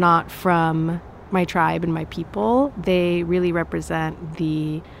 although they're not from my tribe and my people, they really represent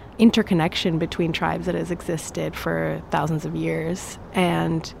the interconnection between tribes that has existed for thousands of years.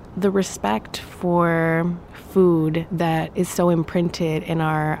 And the respect for food that is so imprinted in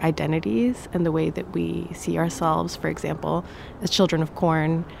our identities and the way that we see ourselves, for example, as children of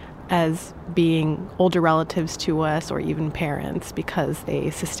corn, as being older relatives to us or even parents because they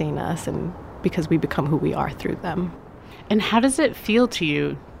sustain us and because we become who we are through them. And how does it feel to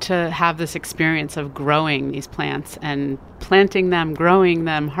you to have this experience of growing these plants and planting them, growing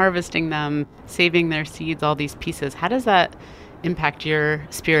them, harvesting them, saving their seeds, all these pieces? How does that impact your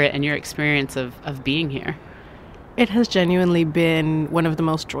spirit and your experience of being here? It has genuinely been one of the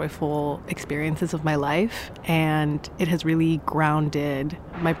most joyful experiences of my life, and it has really grounded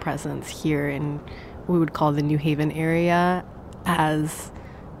my presence here in what we would call the New Haven area as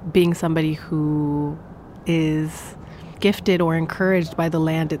being somebody who is gifted or encouraged by the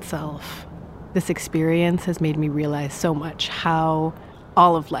land itself. This experience has made me realize so much how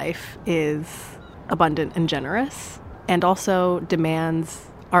all of life is abundant and generous, and also demands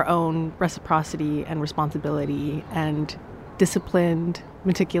our own reciprocity and responsibility and disciplined,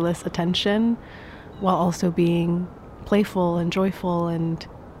 meticulous attention, while also being playful and joyful and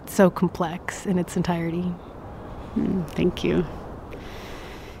so complex in its entirety. Thank you.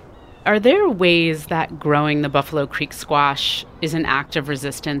 Are there ways that growing the Buffalo Creek squash is an act of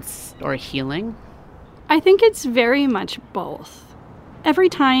resistance or healing? I think it's very much both. Every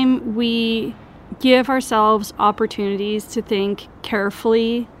time we give ourselves opportunities to think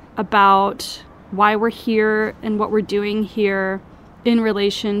carefully about why we're here and what we're doing here in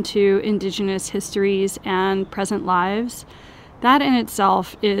relation to Indigenous histories and present lives, that in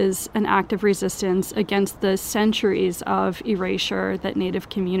itself is an act of resistance against the centuries of erasure that Native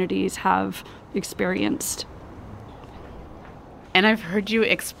communities have experienced. And I've heard you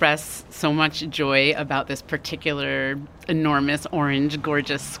express so much joy about this particular enormous orange,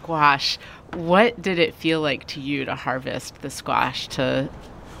 gorgeous squash. What did it feel like to you to harvest the squash, to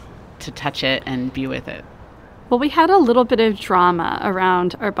touch it and be with it? Well, we had a little bit of drama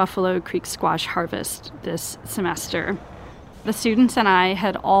around our Buffalo Creek squash harvest this semester. The students and I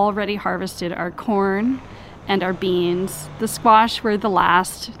had already harvested our corn and our beans. The squash were the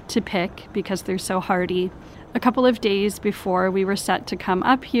last to pick because they're so hardy. A couple of days before we were set to come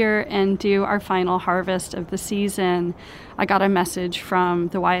up here and do our final harvest of the season, I got a message from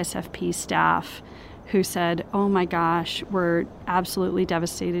the YSFP staff who said, "Oh my gosh, we're absolutely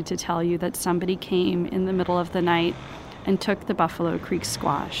devastated to tell you that somebody came in the middle of the night, and took the Buffalo Creek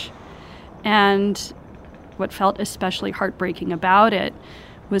squash. And what felt especially heartbreaking about it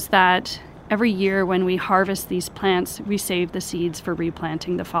was that every year when we harvest these plants, we save the seeds for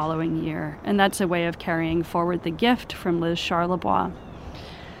replanting the following year. And that's a way of carrying forward the gift from Liz Charlebois.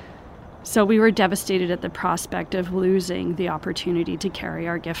 So we were devastated at the prospect of losing the opportunity to carry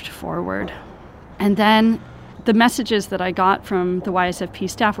our gift forward. And then the messages that I got from the YSFP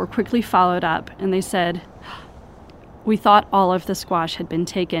staff were quickly followed up, and they said, "We thought all of the squash had been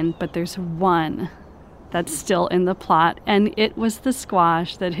taken, but there's one that's still in the plot." And it was the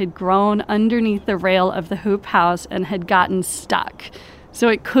squash that had grown underneath the rail of the hoop house and had gotten stuck. So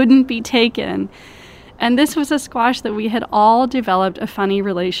it couldn't be taken. And this was a squash that we had all developed a funny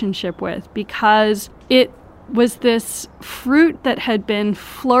relationship with because it was this fruit that had been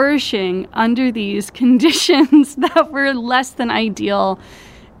flourishing under these conditions that were less than ideal.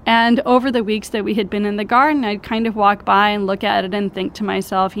 And over the weeks that we had been in the garden, I'd kind of walk by and look at it and think to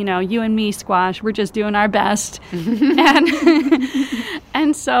myself, you know, you and me, squash, we're just doing our best.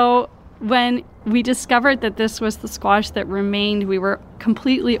 And so when we discovered that this was the squash that remained, we were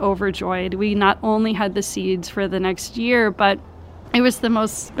completely overjoyed. We not only had the seeds for the next year, but it was the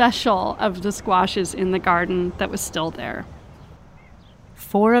most special of the squashes in the garden that was still there.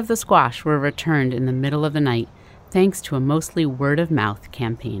 4 of the squash were returned in the middle of the night, thanks to a mostly word-of-mouth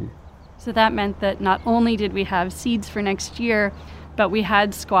campaign. So that meant that not only did we have seeds for next year, but we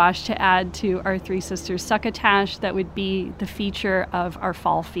had squash to add to our Three Sisters succotash that would be the feature of our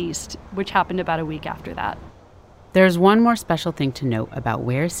fall feast, which happened about a week after that. There's one more special thing to note about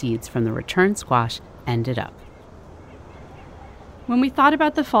where seeds from the returned squash ended up. When we thought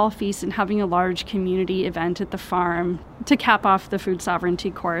about the fall feast and having a large community event at the farm to cap off the food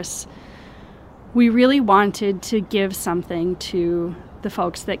sovereignty course, we really wanted to give something to the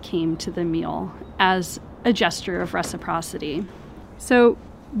folks that came to the meal as a gesture of reciprocity. So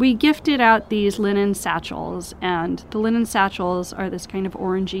we gifted out these linen satchels, and the linen satchels are this kind of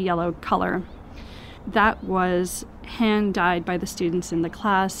orangey yellow color. That was hand-dyed by the students in the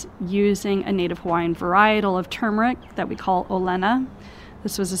class using a native Hawaiian varietal of turmeric that we call olena.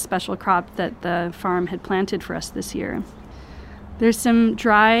 This was a special crop that the farm had planted for us this year. There's some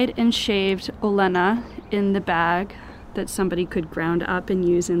dried and shaved olena in the bag that somebody could ground up and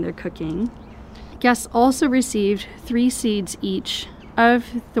use in their cooking. Guests also received 3 seeds each of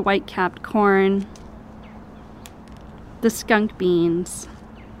the white-capped corn, the skunk beans,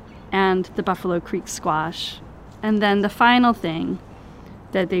 and the Buffalo Creek squash. And then the final thing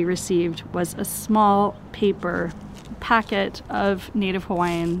that they received was a small paper packet of native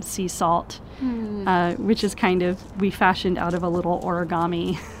Hawaiian sea salt, which is kind of, we fashioned out of a little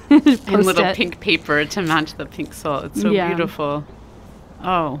origami In little pink paper to match the pink salt. It's so beautiful.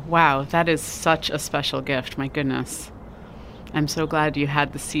 Oh, wow. That is such a special gift. My goodness. I'm so glad you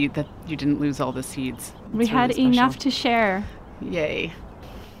had the seed, that you didn't lose all the seeds. We had enough to share. Yay.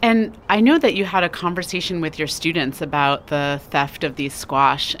 And I know that you had a conversation with your students about the theft of these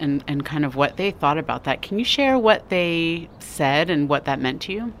squash and kind of what they thought about that. Can you share what they said and what that meant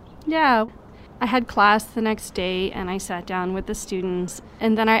to you? Yeah. I had class the next day and I sat down with the students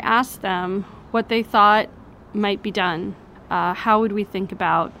and then I asked them what they thought might be done. How would we think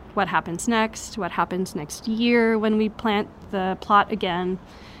about what happens next year when we plant the plot again?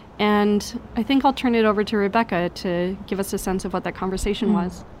 And I think I'll turn it over to Rebecca to give us a sense of what that conversation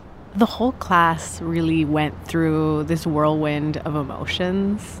was. The whole class really went through this whirlwind of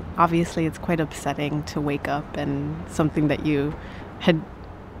emotions. Obviously, it's quite upsetting to wake up and something that you had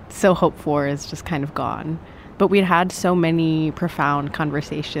so hoped for is just kind of gone. But we'd had so many profound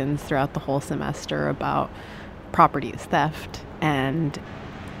conversations throughout the whole semester about property theft and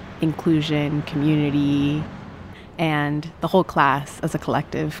inclusion, community, and the whole class as a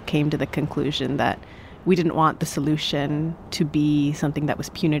collective came to the conclusion that we didn't want the solution to be something that was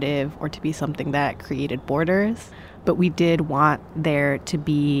punitive or to be something that created borders, but we did want there to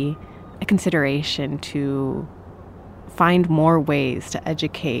be a consideration to find more ways to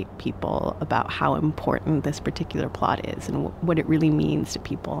educate people about how important this particular plot is and what it really means to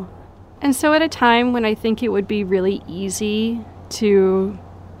people. And so at a time when I think it would be really easy to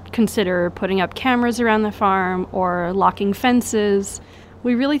consider putting up cameras around the farm or locking fences,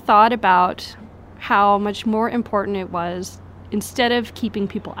 we really thought about how much more important it was, instead of keeping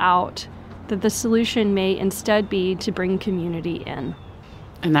people out, that the solution may instead be to bring community in.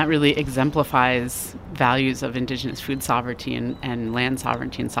 And that really exemplifies values of Indigenous food sovereignty and land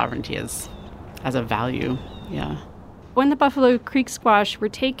sovereignty and sovereignty as a value. Yeah. When the Buffalo Creek squash were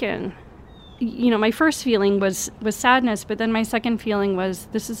taken, my first feeling was sadness, but then my second feeling was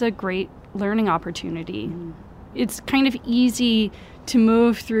this is a great learning opportunity. It's kind of easy to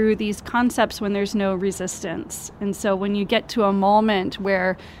move through these concepts when there's no resistance. And so when you get to a moment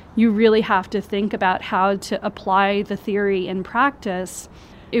where you really have to think about how to apply the theory in practice,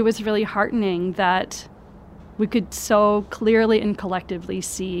 it was really heartening that we could so clearly and collectively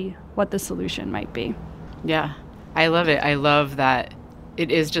see what the solution might be. Yeah, I love it. I love that it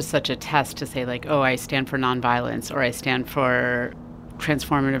is just such a test to say, like, oh, I stand for nonviolence, or I stand for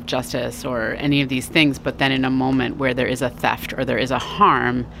transformative justice, or any of these things. But then in a moment where there is a theft or there is a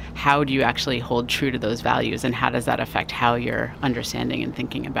harm, how do you actually hold true to those values? And how does that affect how you're understanding and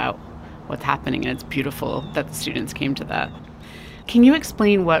thinking about what's happening? And it's beautiful that the students came to that. Can you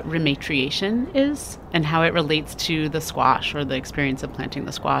explain what rematriation is and how it relates to the squash or the experience of planting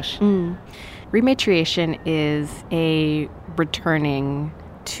the squash? Rematriation is a returning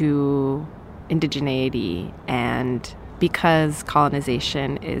to indigeneity, and because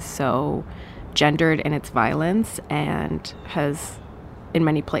colonization is so gendered in its violence and has, in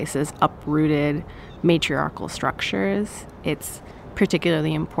many places, uprooted matriarchal structures, it's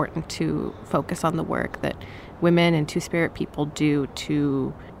particularly important to focus on the work that women and Two-Spirit people do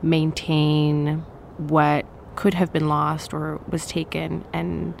to maintain what could have been lost or was taken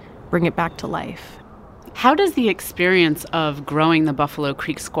and bring it back to life. How does the experience of growing the Buffalo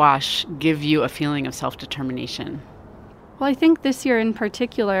Creek squash give you a feeling of self-determination? Well, I think this year in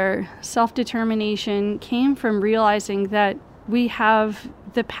particular, self-determination came from realizing that we have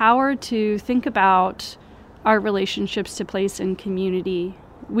the power to think about our relationships to place and community.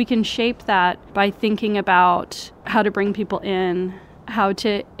 We can shape that by thinking about how to bring people in, how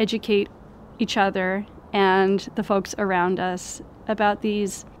to educate each other and the folks around us about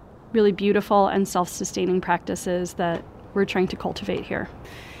these really beautiful and self-sustaining practices that we're trying to cultivate here.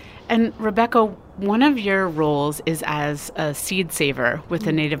 And Rebecca, one of your roles is as a seed saver with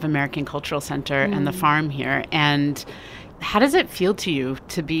the Native American Cultural Center and the farm here. And how does it feel to you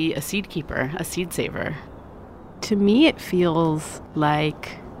to be a seed keeper, a seed saver? To me, it feels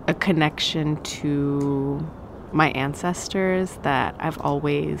like a connection to my ancestors that I've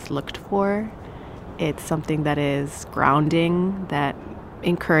always looked for. It's something that is grounding, that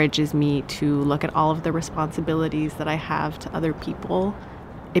encourages me to look at all of the responsibilities that I have to other people.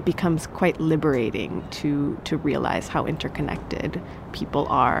 It becomes quite liberating to realize how interconnected people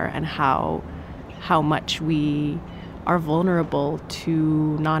are and how much we are vulnerable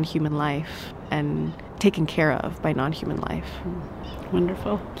to non-human life and taken care of by non-human life.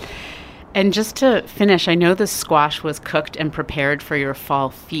 Wonderful. And just to finish, I know the squash was cooked and prepared for your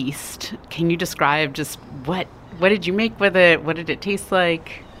fall feast. Can you describe just what did you make with it? What did it taste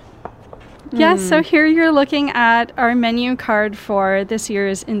like? Yes, so here you're looking at our menu card for this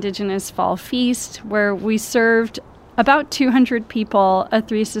year's Indigenous Fall Feast, where we served about 200 people a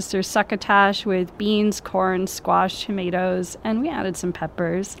Three Sisters succotash with beans, corn, squash, tomatoes, and we added some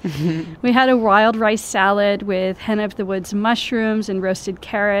peppers. We had a wild rice salad with hen of the woods mushrooms and roasted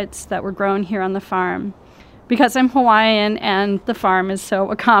carrots that were grown here on the farm. Because I'm Hawaiian and the farm is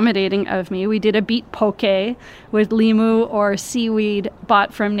so accommodating of me, we did a beet poke with limu, or seaweed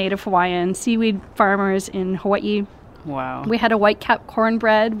bought from native Hawaiian seaweed farmers in Hawaii. Wow. We had a white-cap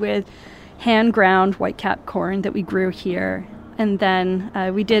cornbread with hand-ground white-cap corn that we grew here. And then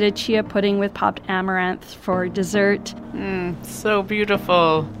we did a chia pudding with popped amaranth for dessert. So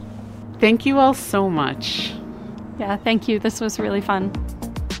beautiful. Thank you all so much. Yeah, thank you. This was really fun.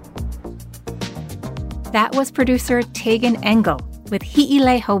 That was producer Tegan Engel with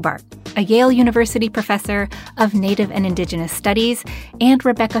Hi'ile Hobart, a Yale University professor of Native and Indigenous Studies, and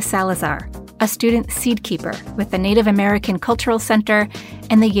Rebecca Salazar, a student seed keeper with the Native American Cultural Center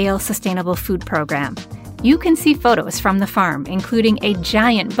and the Yale Sustainable Food Program. You can see photos from the farm, including a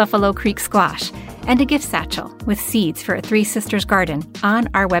giant Buffalo Creek squash and a gift satchel with seeds for a Three Sisters garden on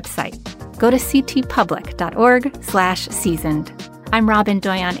our website. Go to ctpublic.org/seasoned. I'm Robin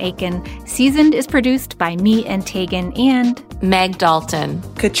Doyon-Aiken. Seasoned is produced by me and Tegan and Meg Dalton,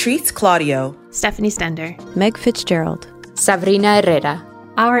 Catrice Claudio, Stephanie Stender, Meg Fitzgerald, Sabrina Herrera.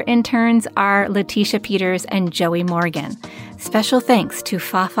 Our interns are Letitia Peters and Joey Morgan. Special thanks to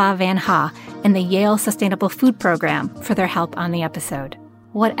Fafa Van Ha and the Yale Sustainable Food Program for their help on the episode.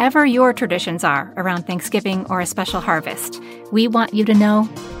 Whatever your traditions are around Thanksgiving or a special harvest, we want you to know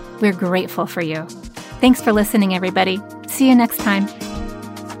we're grateful for you. Thanks for listening, everybody. See you next time.